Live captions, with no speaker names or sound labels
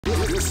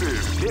This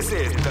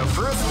is the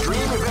first dream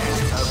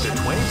event of the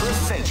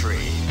 21st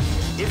century.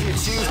 If you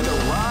choose the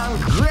wrong,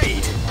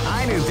 great!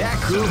 I knew that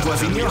groove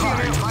was in your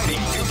heart.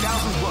 Fighting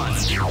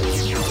 2001.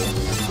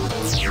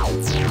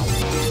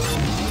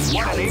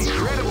 What an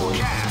incredible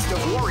cast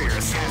of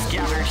warriors has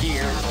gathered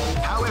here.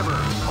 However,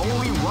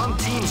 only one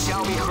team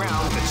shall be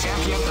crowned the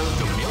champion of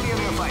the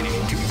Millionaire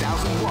Fighting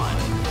 2001.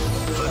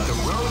 But the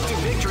road to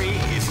victory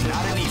is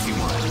not an easy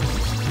one.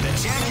 The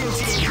champion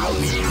team will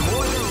need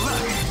more than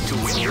luck to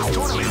win this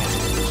tournament.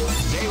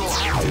 They will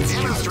have to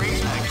demonstrate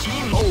a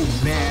key. Oh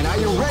man, are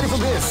you ready for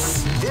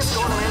this? This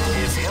tournament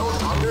is held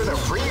under the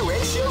free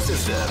ratio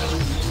system.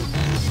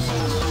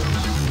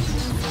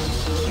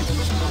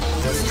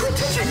 The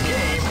strategic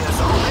game has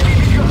already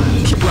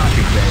begun. Keep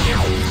rocking, baby.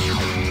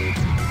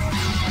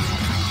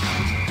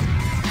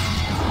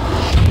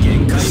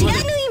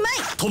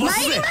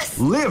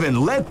 Live and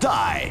let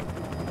die.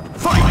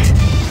 Fight!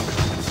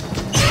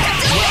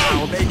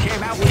 Wow, they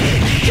came out with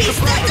the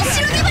surprise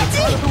attack at the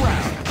start of the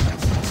round.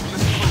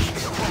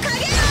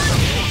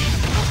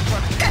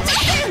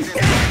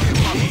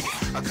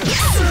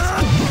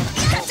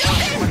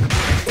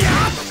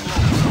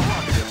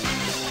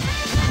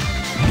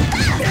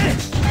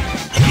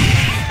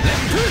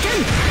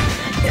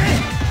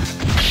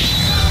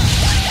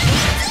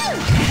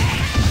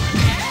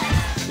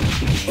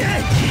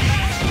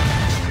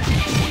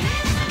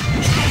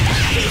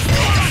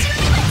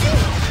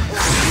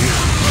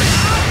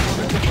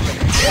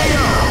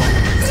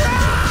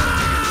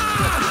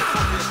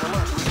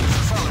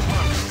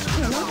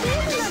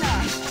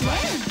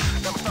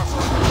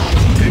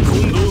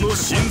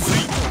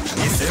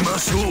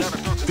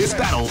 This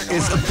battle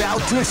is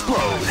about to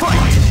explode.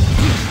 Fight!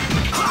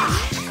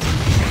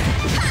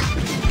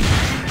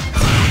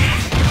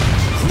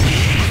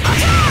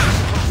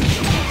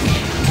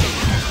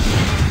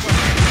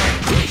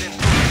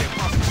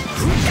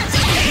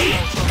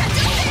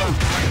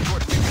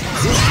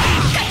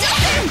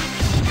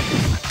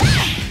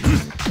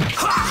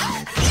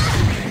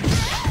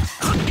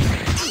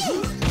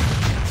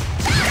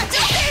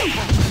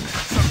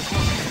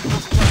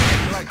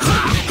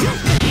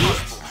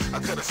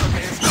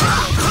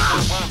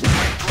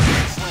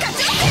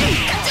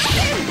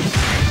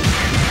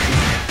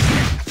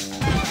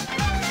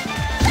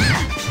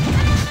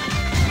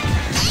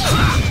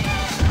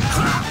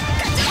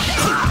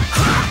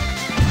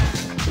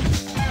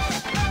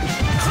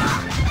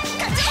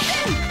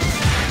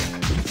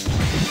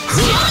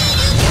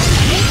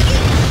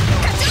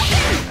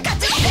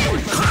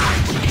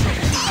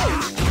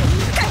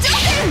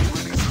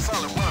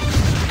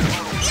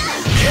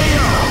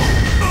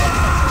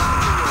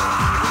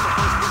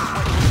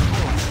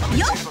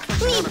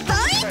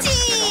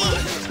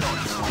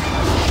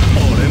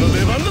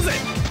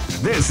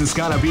 This is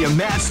gonna be a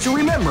match to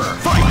remember.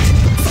 Fight!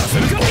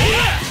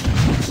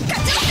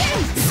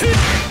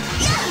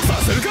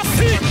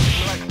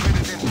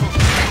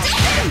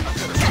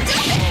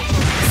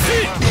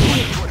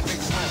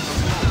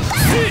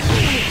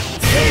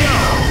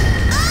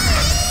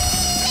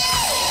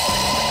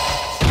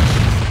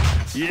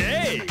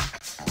 Yay!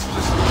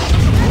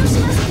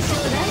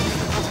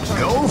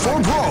 Go for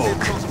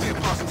broke!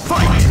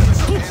 Fight!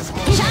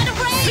 Shadow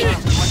Blade!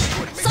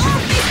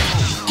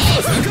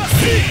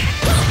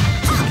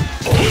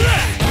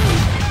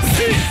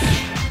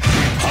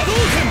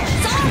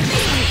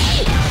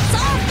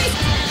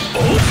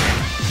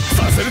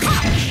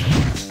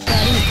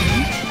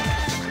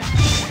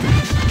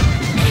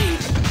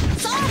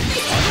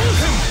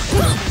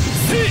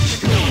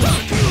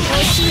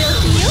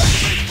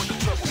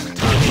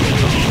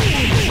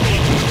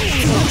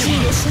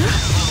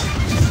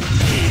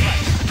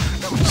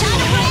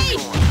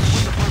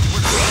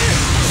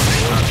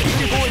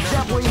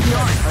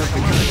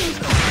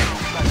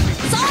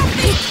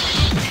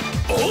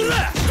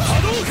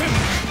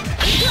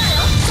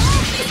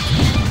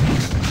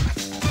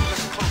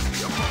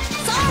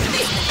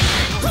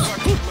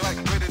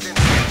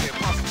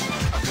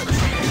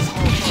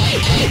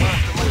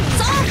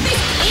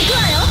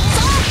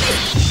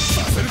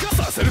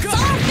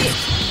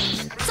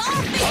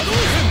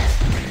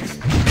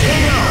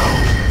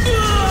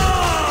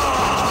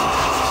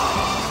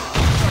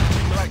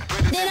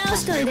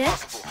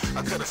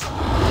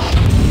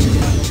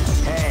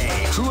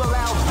 Hey, who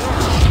allowed them?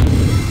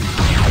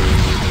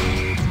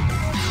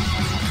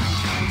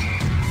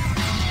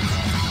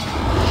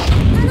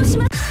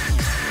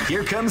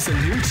 Here comes a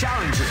new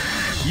challenger.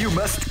 You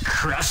must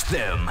crush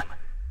them.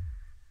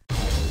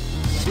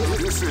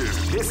 This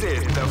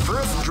is the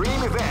first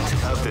dream event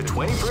of the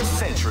 21st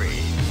century.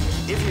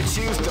 If you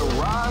choose the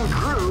wrong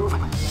groove,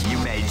 you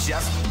may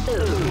just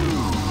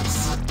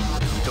lose.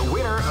 The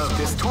winner of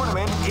this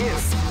tournament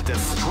is the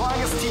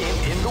strongest team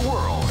in the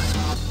world.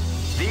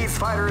 These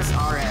fighters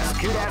are as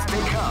good as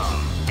they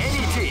come.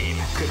 Any team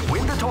could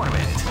win the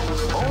tournament.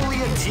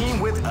 Only a team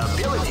with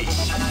ability,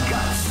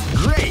 guts.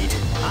 Great!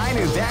 I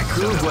knew that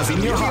groove was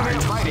in your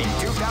heart. Fighting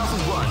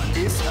 2001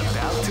 is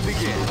about to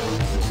begin.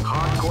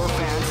 Hardcore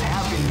fans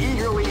have been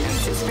eagerly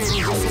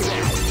anticipating this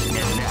event,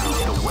 and now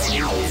the wait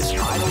is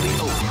finally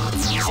over.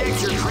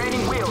 Check your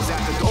training wheels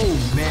at the door.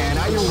 Oh man,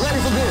 are you ready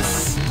for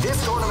this?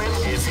 This tournament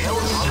is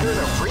held under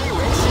the free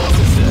ratio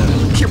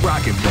system. Keep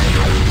rocking,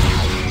 baby.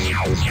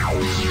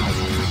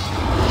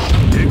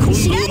 テコンド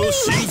ーの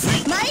真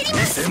髄見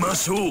せま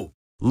しょう。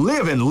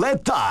 Live and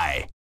let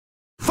die.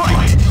 Fight!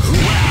 Wow,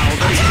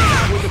 they came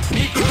out with a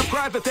sneak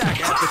surprise attack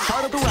at the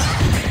start of the round.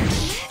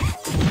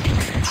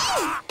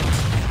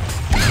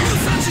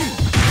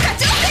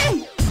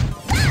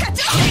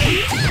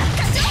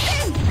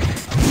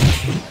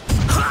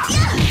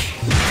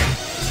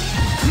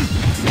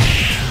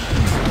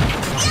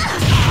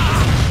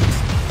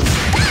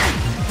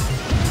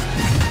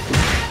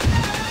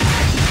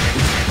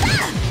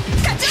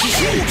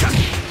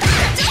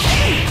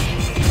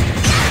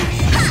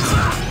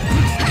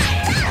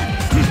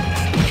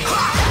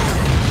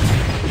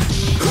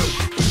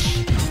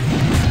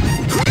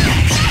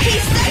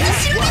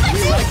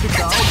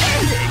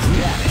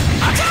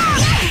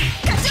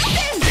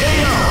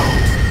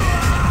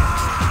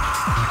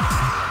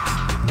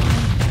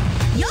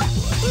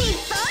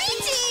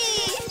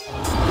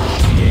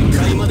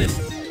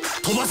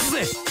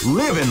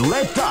 Live and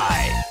let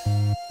die.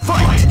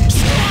 Fight! Wow,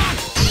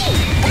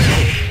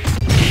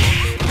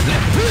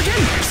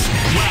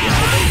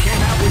 they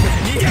came out with a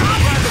sneak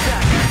surprise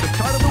attack at the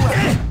start of the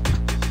round.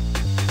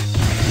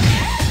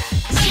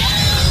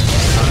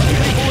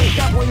 People is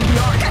doubling the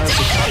art of the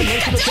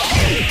combination attack.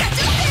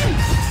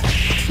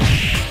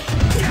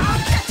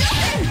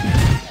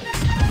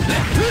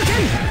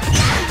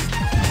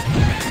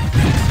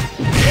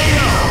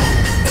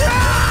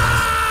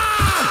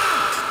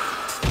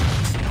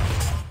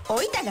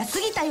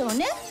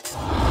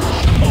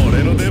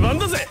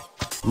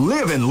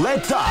 Live and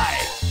let die.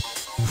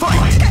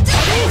 Fight!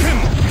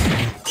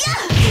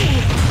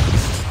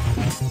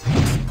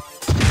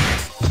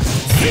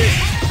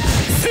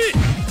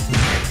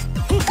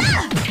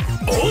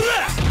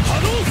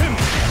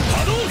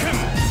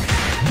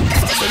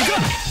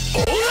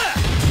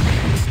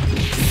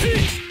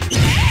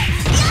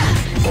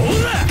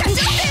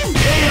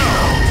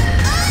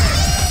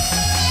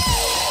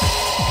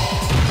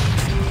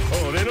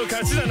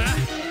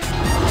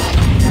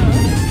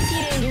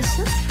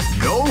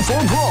 Go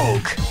for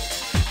broke.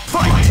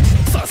 Fight!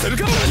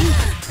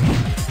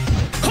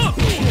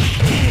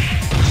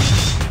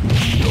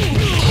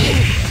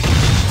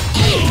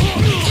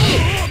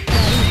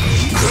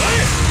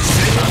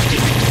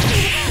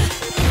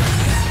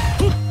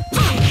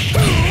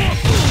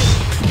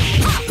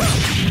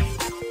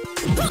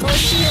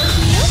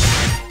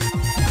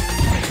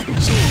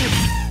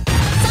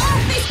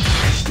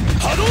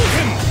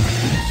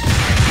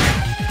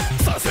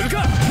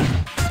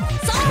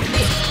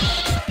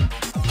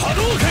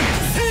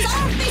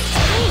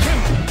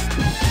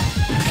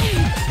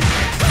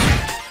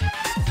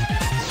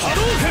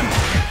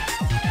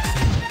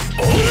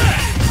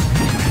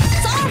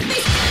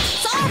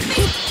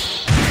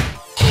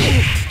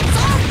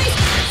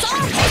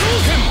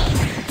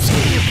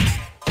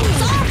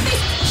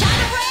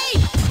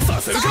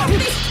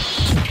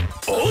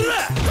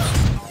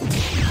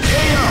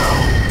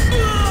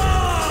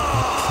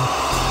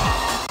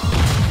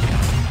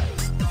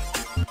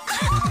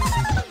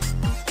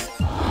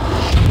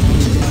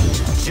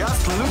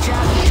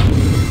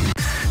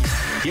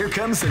 Here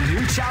comes a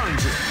new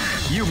challenger.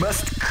 You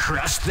must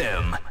crush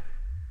them.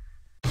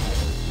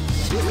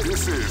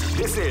 This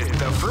is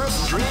the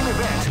first dream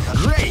event.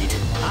 Great!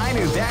 I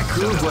knew that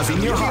groove was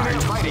in your heart.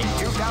 Fighting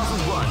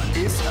 2001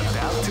 is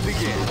about to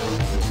begin.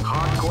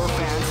 Hardcore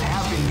fans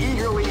have been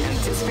eagerly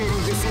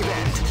anticipating this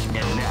event,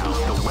 and now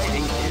the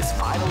waiting is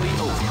finally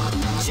over.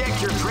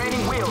 Check your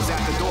training wheels at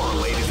the door,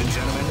 ladies and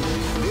gentlemen.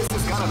 This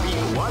is gonna be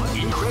one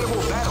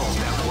incredible battle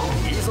that won't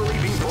easily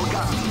be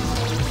forgotten.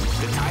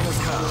 The time has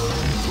come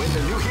when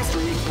the new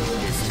history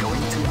is going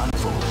to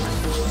unfold.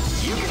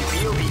 You can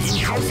feel the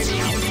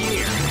intensity in the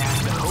air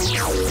as the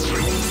hopes,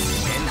 dreams,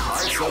 and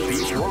hearts of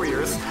these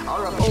warriors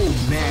are up. Oh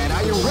man,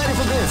 are you ready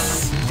for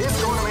this? This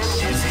tournament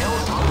is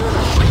held under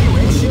the free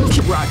ratio.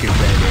 Keep rocking,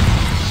 baby.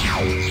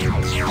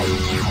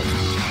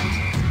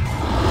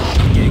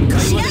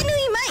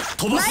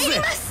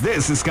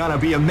 This is gonna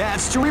be a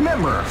match to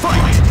remember.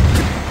 Fight!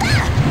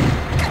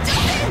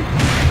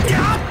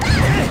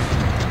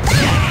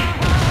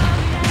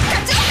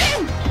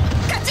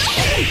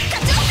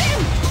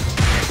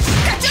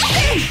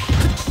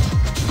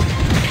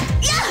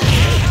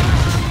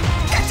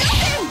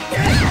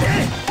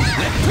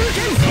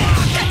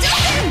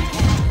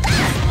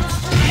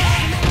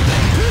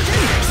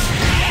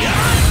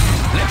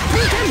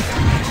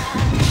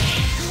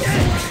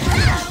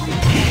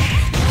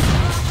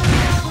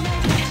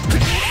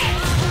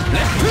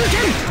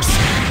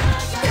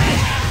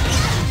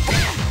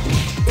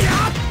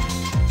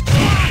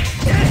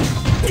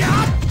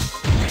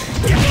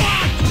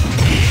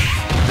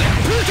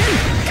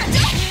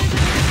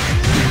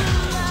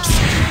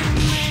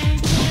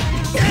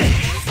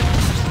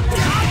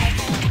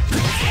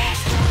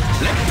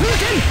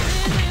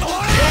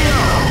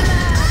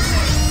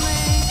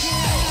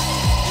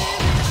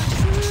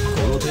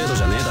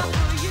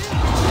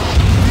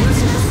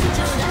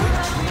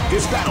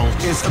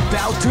 battle is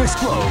about to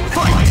explode.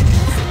 Fight!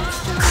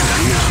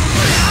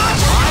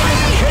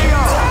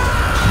 KO!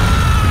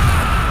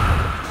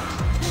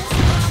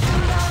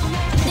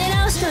 出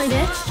直しといで。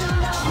テ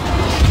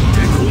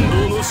コンド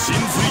ーの真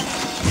髄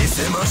見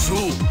せましょう。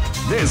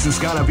 This is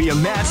gonna be a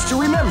match to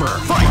remember.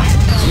 Fight!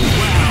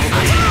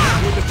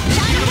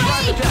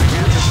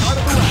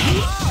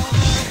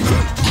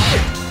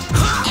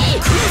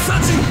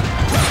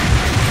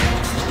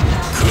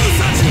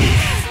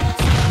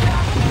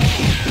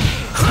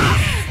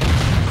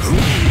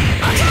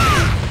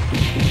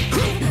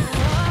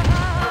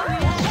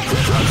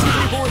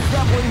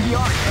 The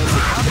art of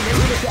the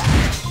combination attack.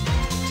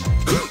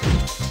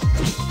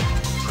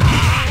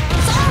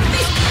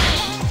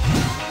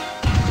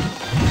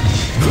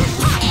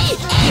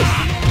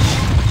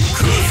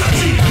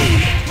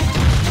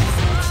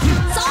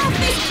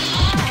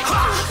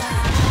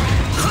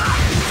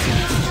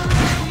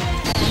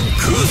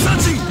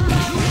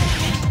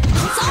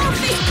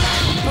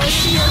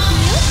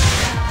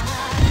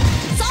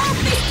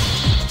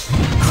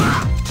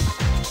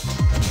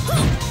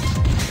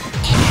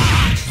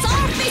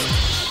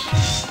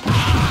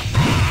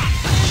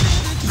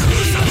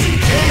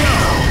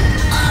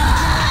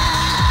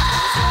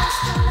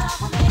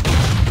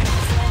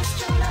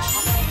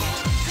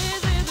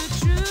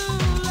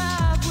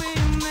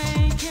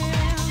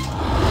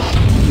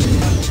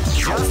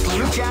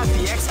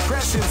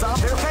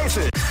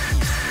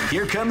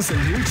 Here comes a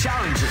new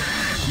challenger.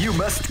 You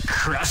must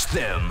crush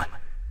them.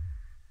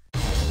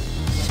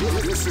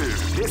 This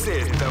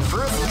is the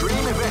first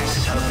dream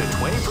event of the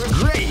 21st.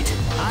 Great!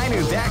 I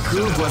knew that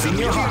groove was in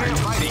your heart.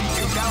 Fighting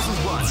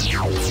 2001.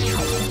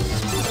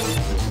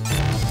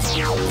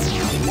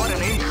 What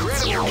an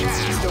incredible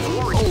cast of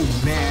warriors. Oh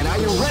man, are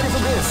you ready for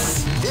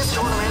this? This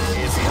tournament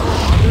is held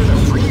under the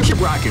free. Keep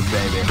rocking,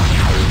 baby.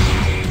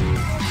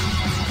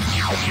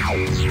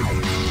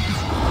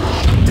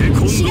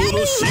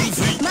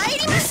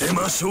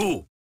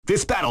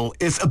 This battle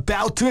is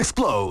about to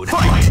explode.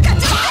 Fight!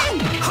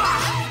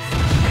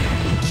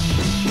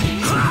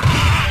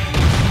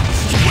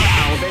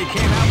 Wow, they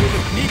came out with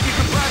a sneaky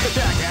surprise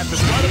attack at the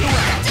start of the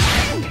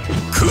round.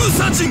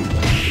 Kusajin!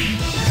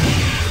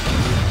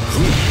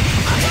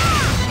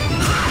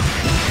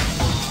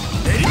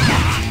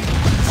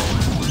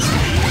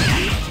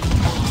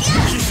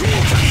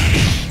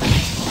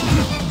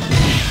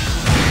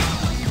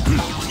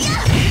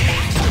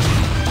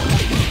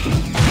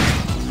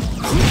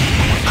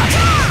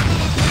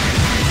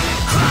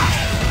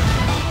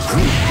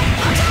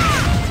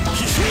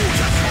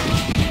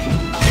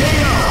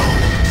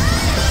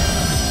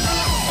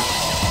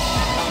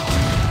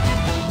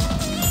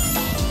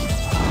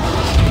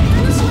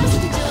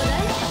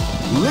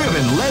 Live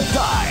and let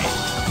die.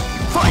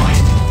 Fight!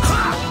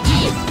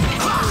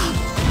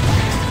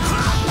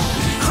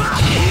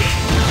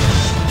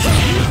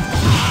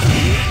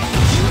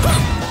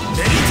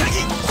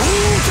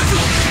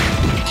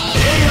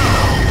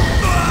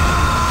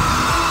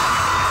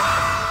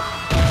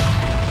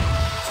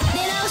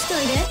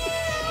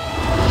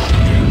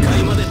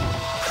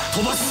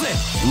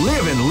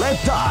 Live and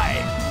let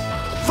die.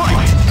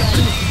 Fight!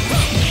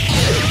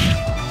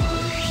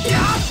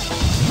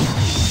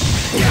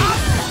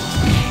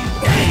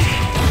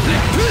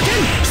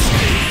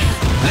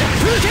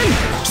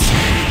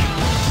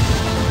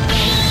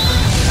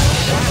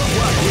 That's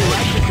what we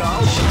like to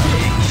call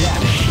big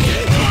damage.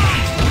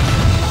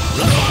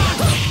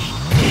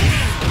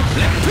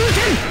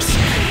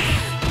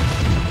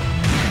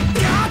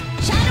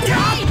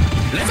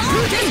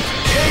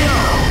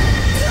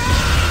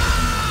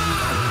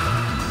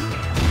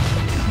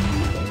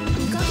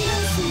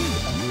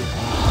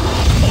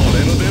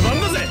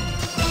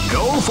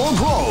 Go for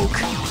broke.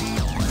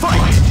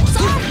 Fight!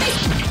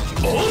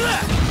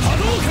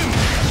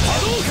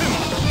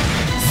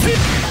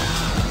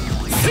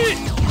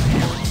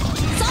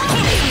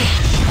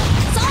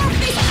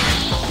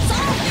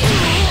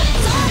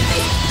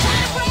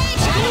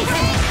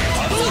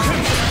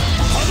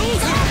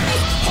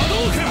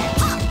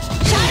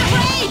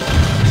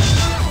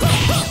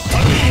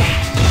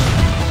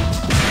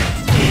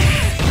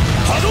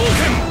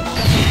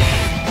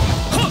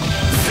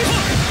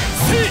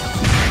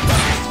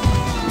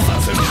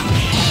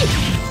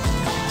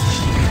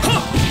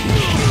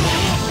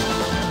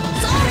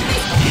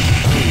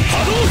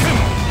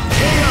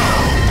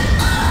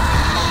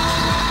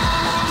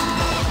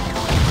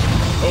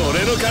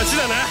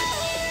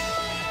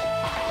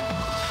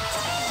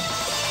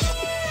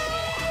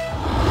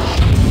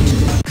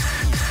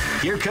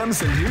 Here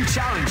comes a new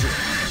challenger.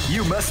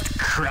 You must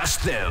crush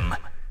them.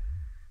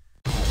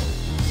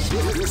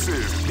 This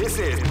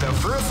is the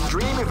first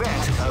dream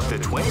event of the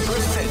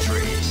 21st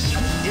century.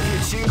 If you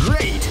choose,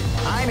 great!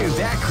 I knew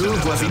that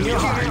groove was in your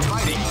heart.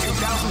 Fighting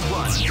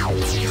 2001.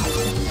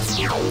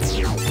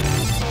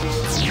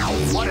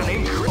 What an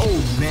incredible!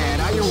 Oh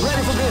man, are you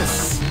ready for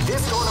this?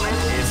 This tournament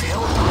is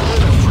held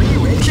under the free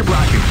range. Keep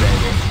rocking,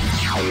 baby.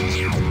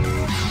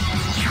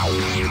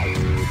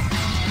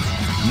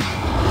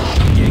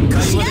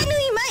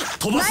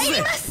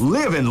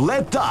 Live and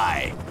let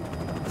die.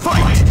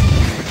 Fight!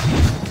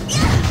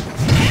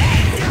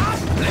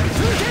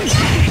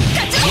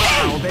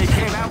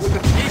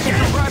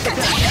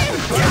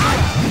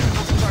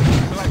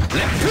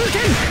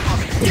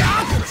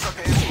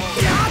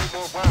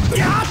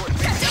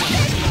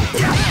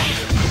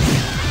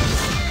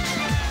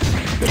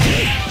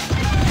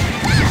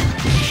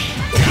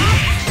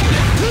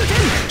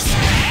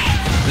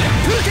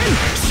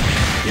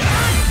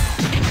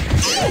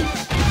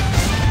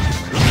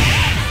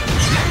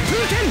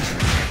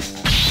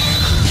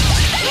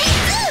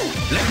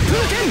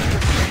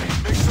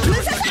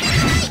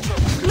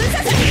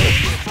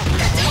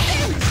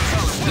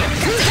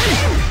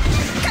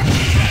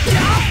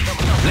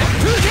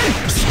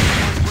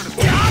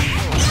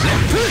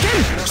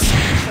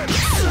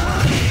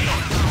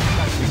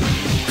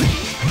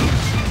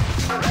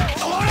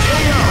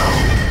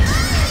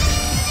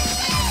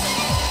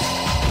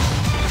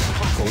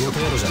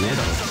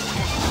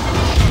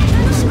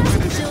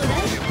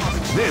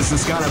 This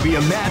is gonna be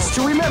a match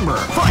to remember.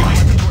 Fight!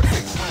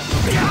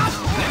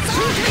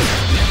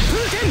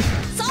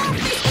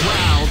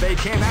 Wow, they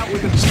came out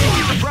with a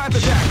sneaky surprise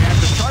attack at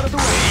the start of the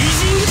round.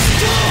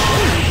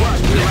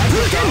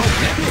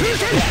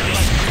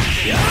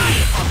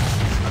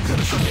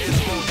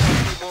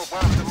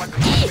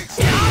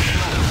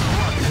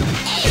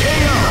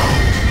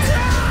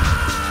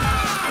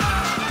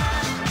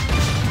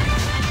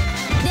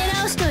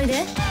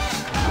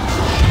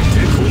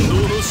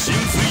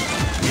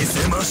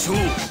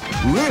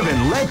 Live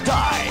and let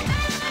die.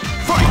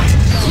 Fight!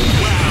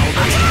 Wow,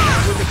 they came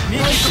out with a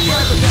sneaky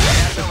surprise attack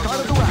at the start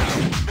of the round.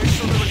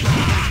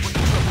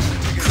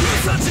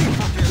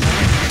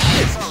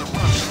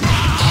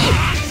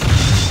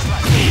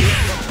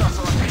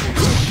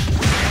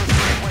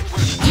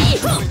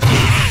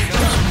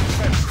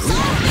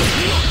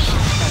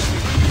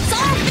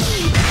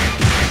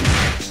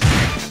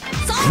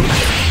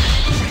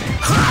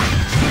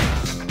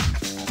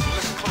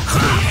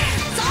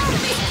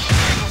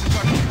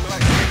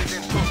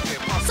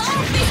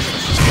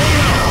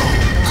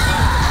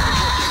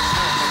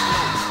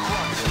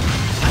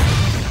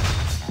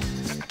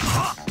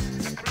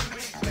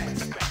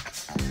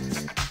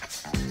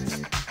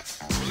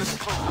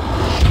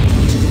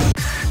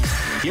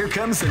 Here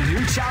comes a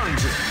new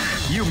challenger.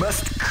 You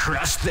must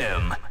crush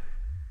them.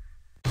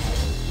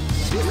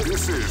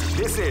 This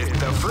is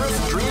the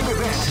first dream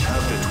event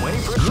of the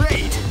 21st.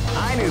 Great!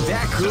 I knew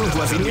that groove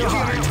was in your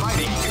heart.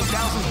 Fighting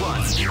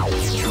 2001.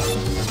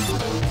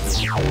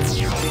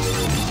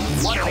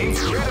 What an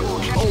incredible!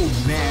 Oh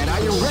man,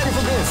 are you ready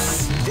for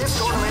this? This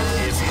tournament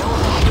is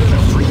held under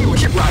the free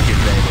Keep rocking,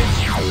 baby.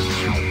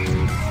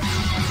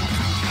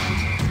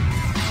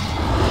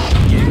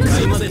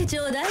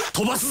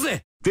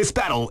 This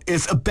battle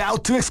is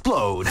about to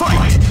explode. Fight!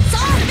 Wow,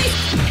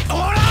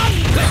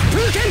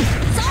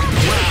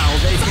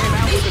 they came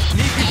out with a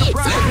sneaky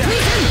surprise attack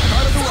at the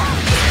start of the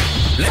round.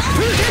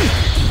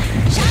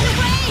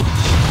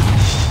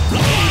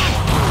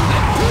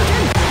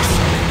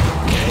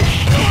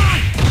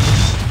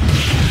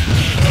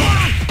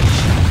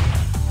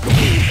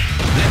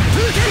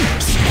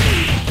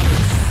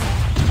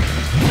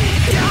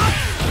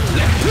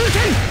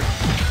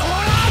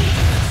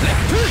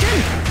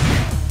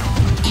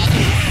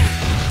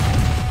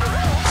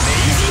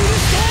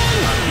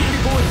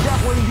 Beautiful and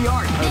definitely the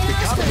art of the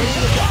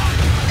combination attack.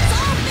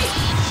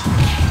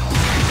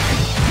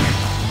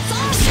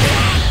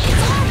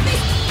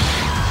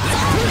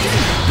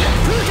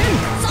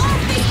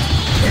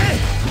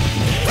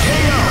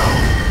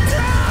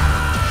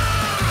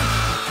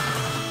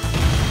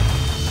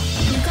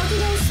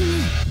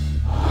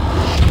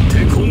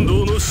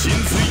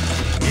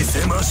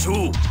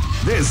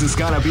 This is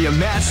gonna be a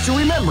match to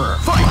remember.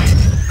 Fight!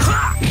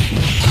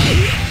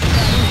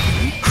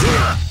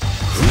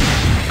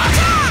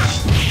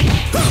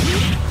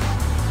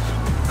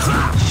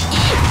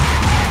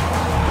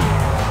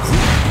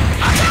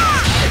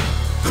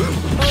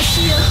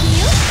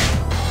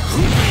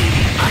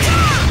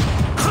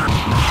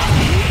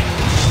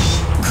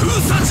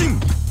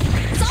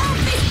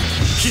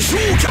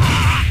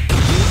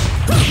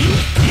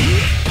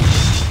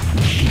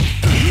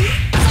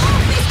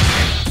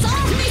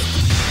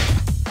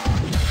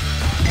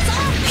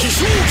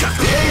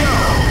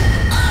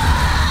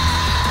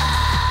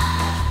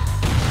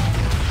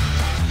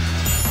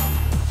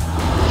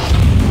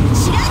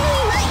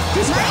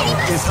 This battle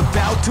is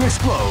about to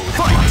explode.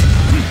 Fight!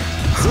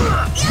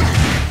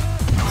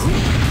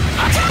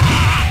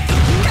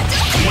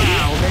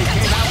 Wow, they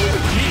came out with a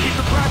sneaky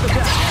surprise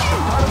attack at the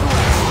start of the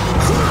round.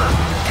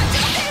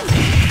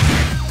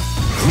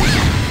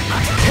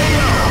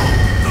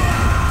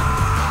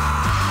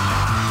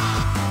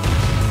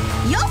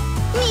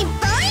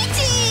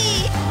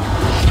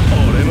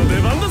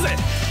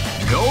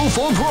 Go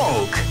for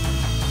broke.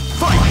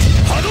 Fight!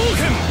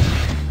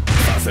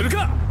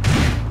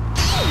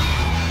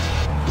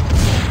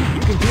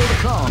 You can feel the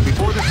calm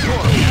before the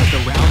storm as the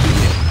round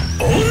begins.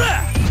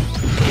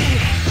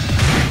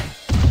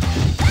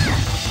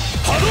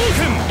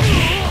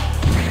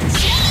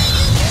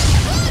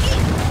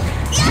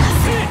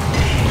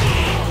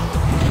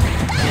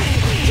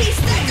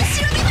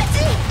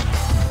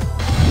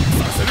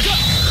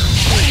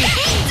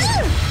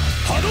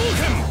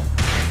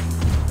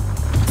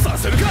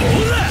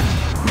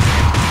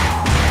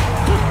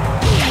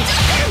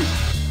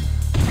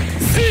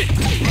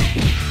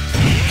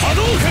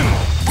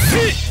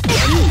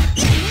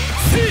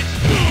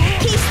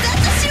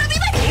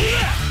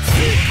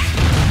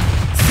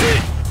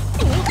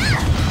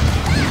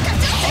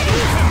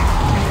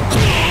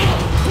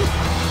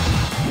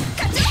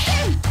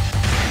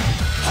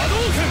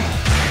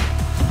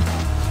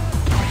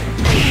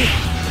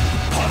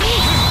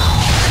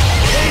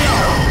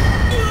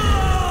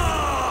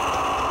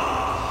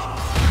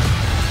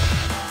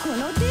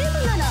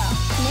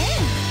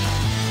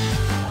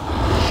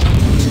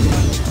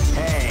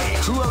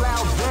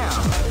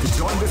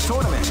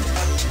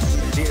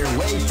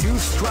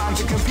 strong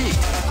to compete.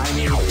 I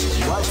mean,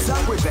 what's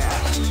up with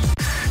that?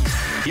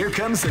 Here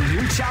comes a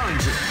new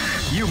challenger.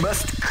 You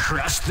must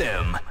crush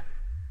them.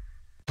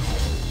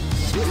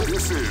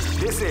 This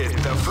is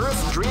the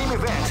first dream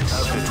event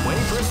of the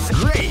 21st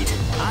century. Great!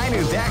 I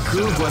knew that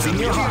groove was in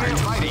your heart.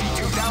 Fighting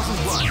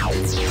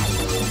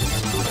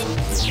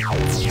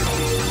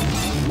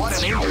 2001. What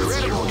an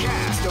incredible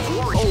cast of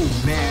warriors. Oh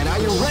man, are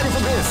you ready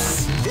for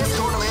this? This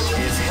tournament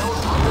is held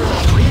under the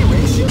free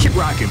ratio. Keep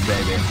rocking,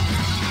 baby.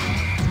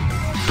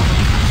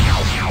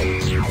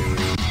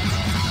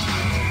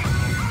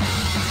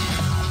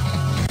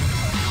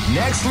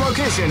 Next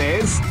location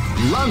is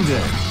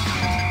London.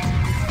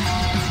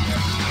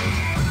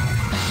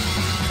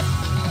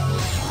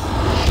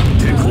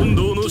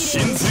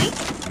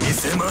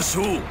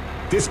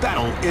 This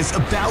battle is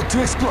about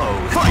to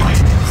explode. Fight!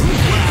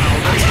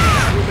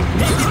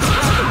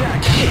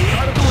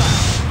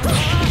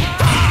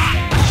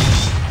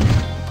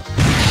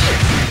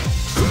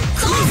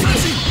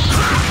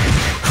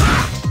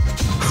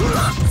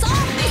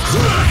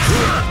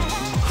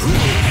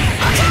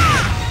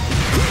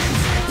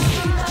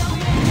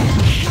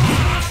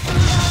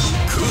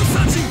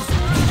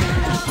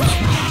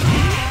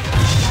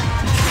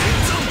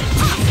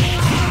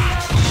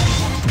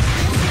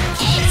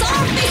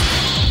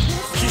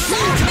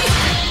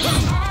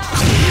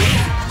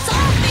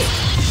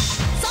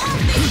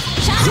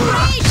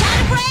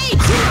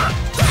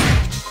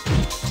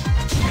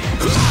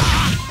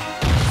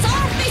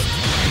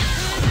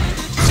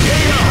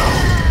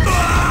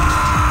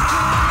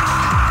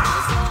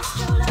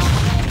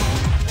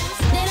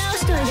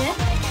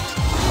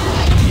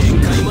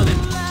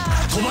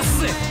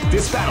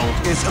 This battle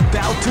is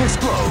about to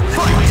explode.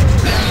 Fight!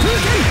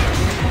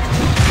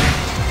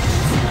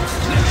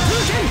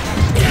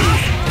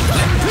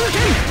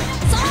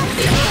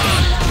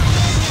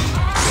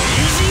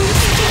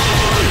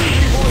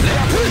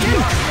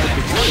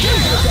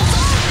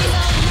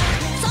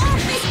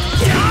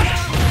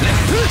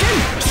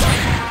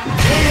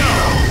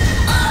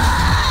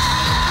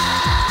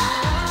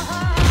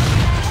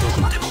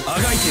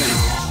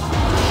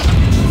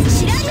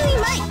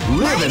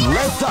 Live and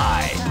let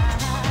die.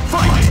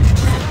 Fight!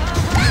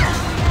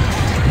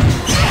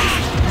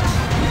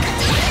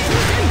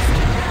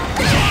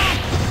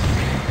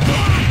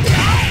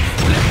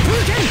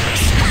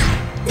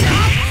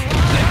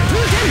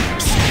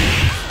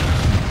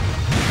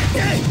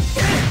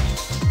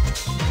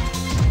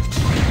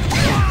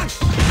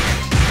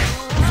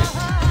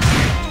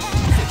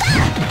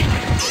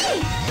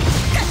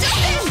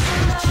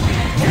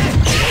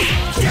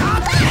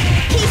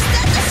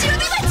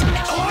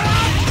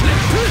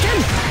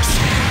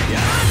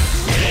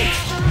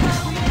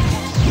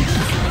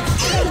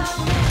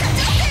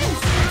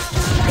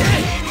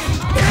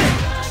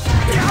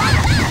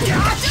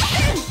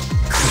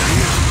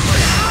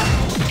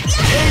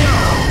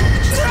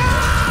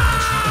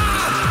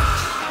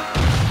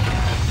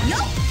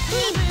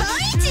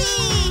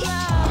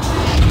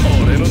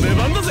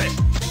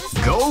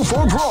 Go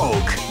for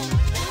broke.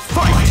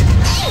 Fight!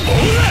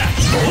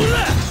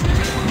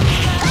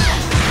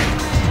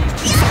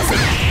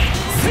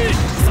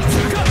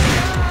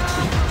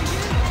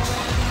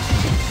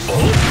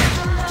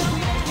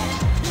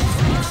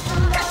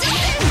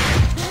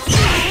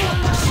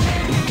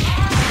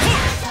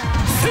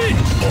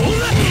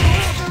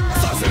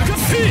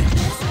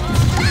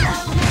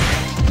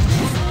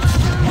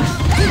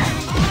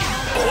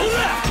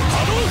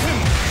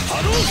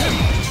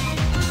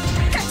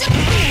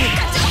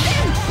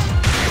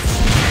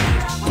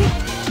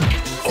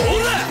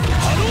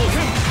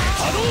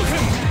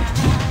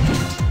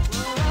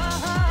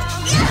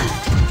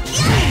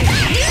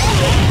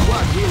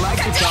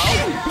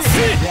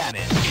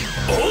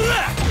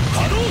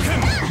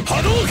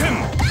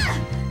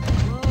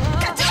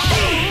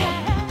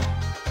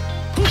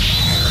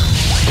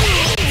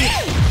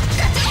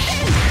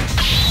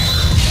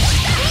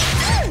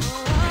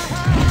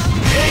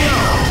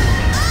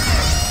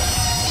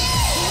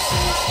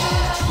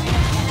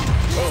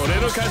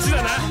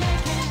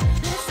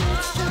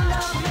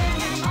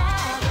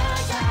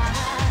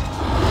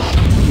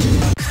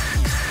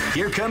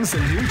 Here comes a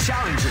new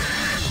challenger.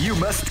 You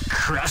must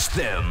crush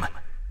them.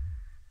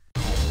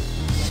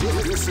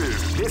 This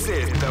is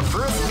the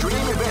first dream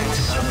event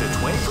of the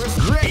 21st.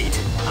 Great!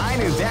 I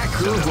knew that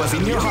groove was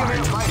in your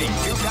heart. Fighting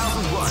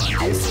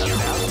 2001 is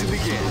about to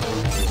begin.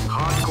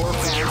 Hardcore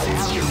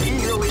fans have been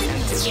eagerly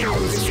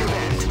anticipating this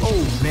event.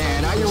 Oh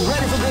man, are you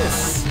ready for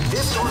this?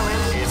 This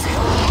tournament is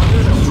held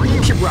under the free.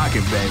 Keep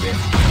rocking, baby.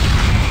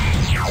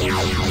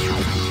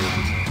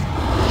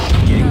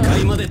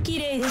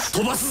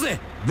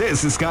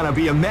 This is gonna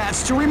be a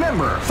match to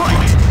remember.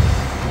 Fight!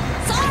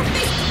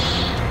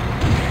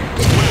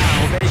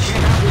 Wow, they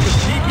came out with a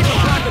cheeky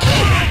surprise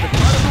attack at the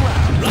start of the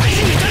round.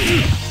 Rising Kanji!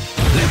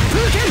 Left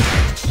hook in!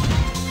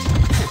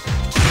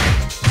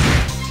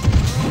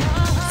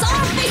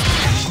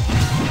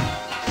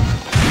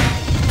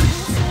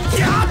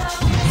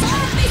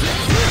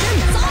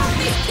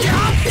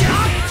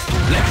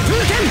 Left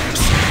hook in!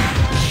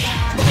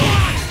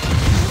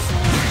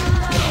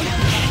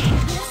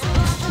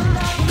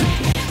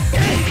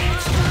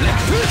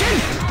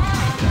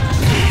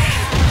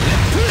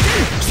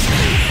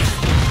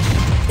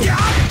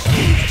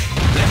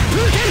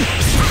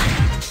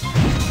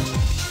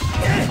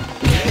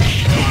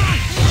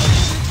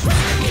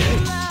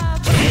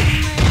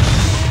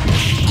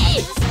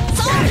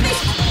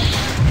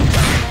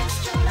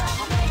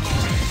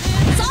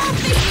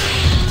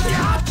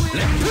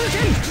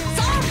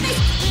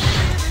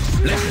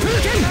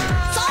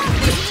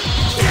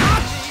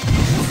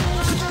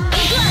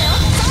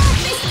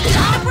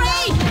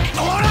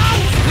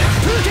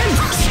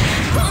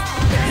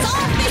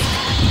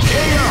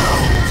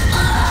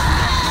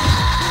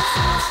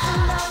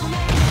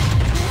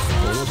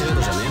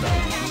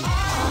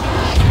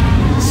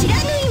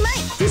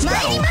 This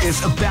battle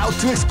is about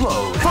to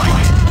explode.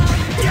 Fight!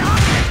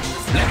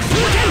 They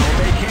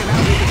came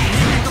out with a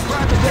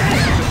surprise attack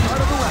at the start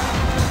of the round.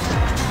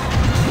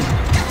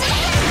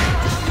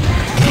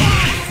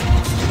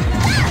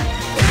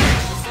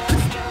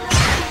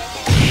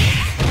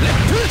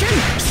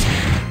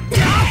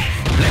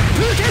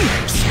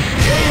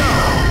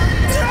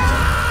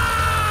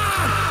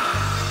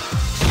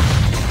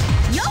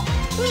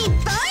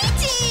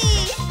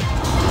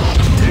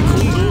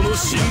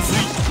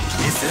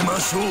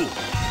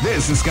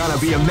 This is gonna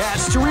be a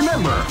match to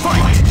remember.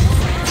 Fight!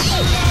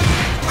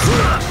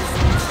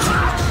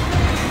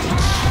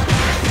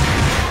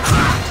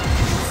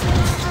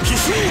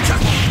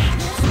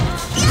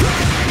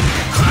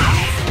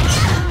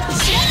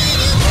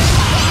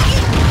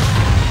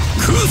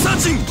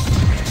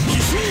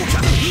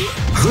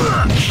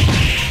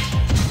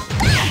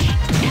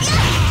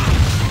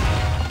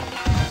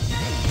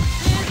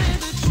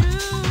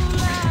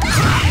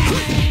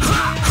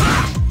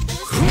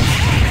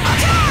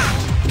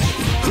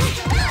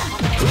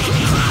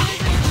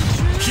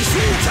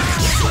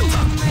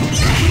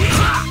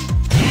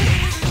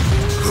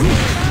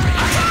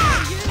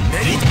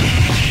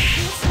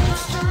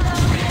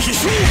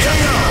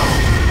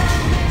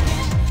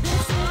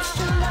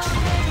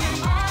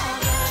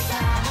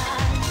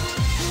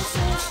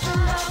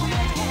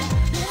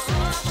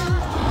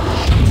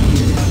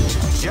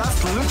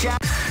 Just look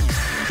out!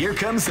 Here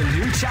comes a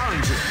new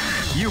challenger.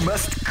 You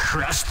must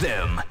crush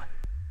them.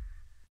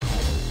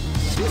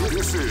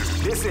 This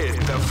is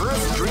the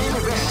first dream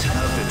event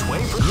of the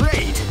 21st.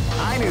 Great!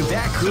 I knew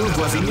that groove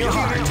was in your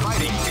heart.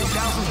 Fighting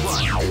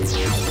 2001.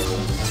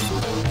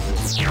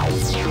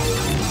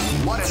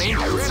 What an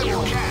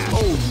incredible cast!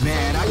 Oh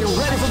man, are you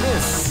ready for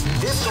this?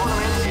 This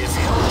tournament is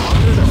held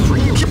under the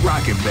free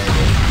rocket, baby.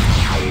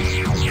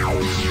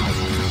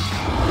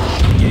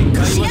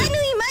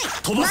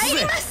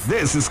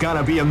 This is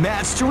gonna be a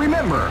match to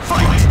remember.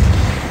 Fight!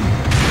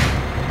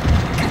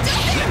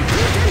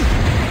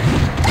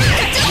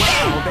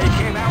 Wow, they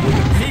came out with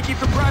a sneaky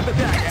surprise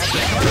attack at the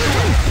start of the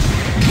round.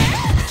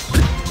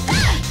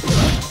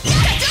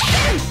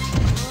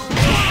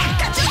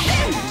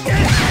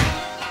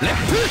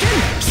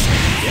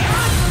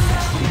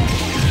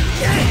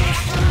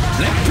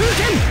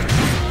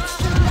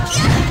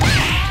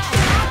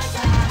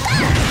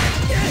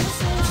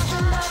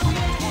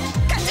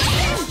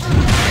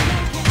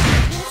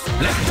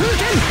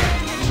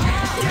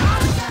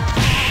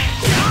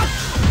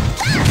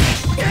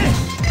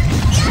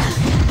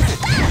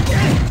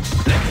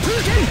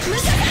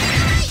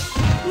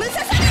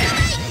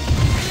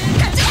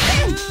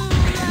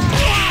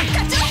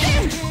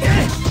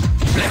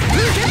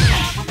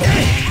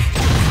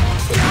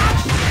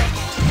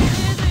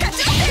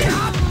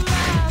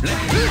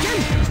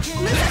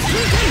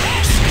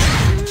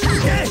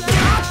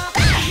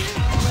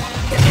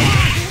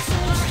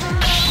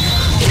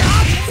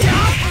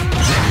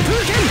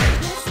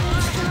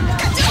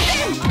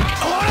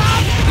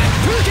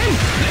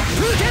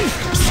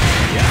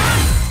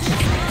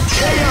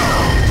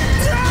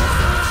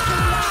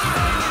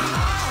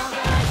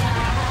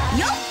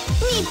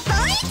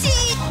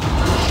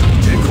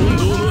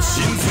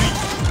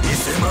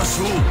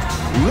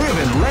 Live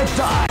and let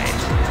die.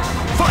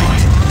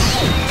 Fight!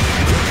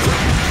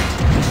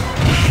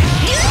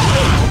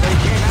 They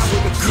came out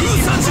with a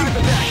surprise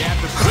attack at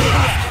the start of the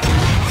round.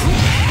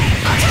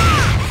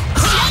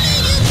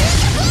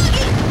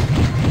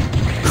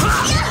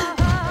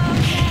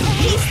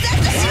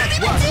 That's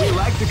what we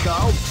like to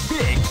call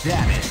big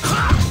damage.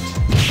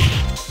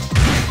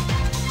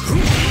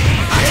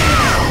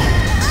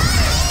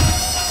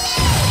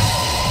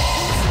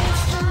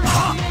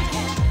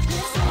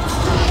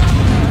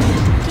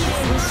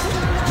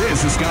 This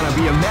is gonna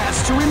be a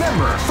match to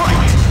remember.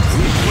 Fight!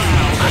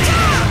 Wow!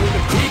 With a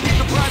sneaky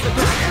surprise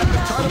attack at the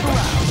start of the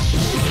round.